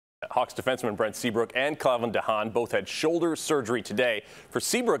Hawks defenseman Brent Seabrook and Haan both had shoulder surgery today. For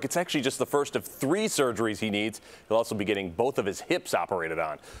Seabrook, it's actually just the first of 3 surgeries he needs. He'll also be getting both of his hips operated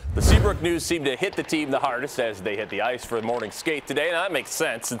on. The Seabrook news seemed to hit the team the hardest as they hit the ice for the morning skate today, and that makes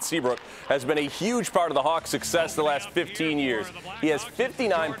sense since Seabrook has been a huge part of the Hawks' success the last 15 years. He has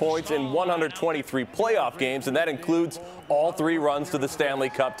 59 points in 123 playoff games, and that includes all 3 runs to the Stanley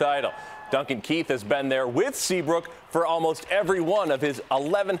Cup title. Duncan Keith has been there with Seabrook for almost every one of his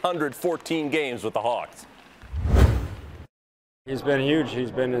 1,114 games with the Hawks. He's been huge. He's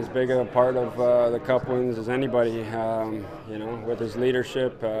been as big a part of the Cup wins as anybody. You know, with his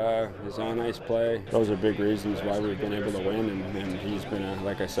leadership, his on-ice play. Those are big reasons why we've been able to win, and he's been,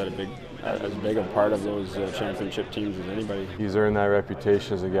 like I said, as big a part of those championship teams as anybody. He's earned that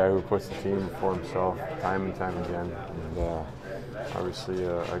reputation as a guy who puts the team before himself time and time again. And, obviously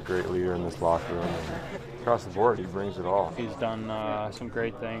a great leader in this locker room. And across the board, he brings it all. He's done some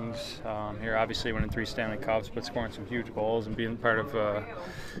great things here, obviously winning 3 Stanley Cups, but scoring some huge goals and being part of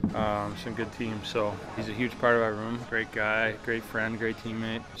some good teams. So he's a huge part of our room. Great guy, great friend, great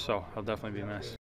teammate. So he'll definitely be missed.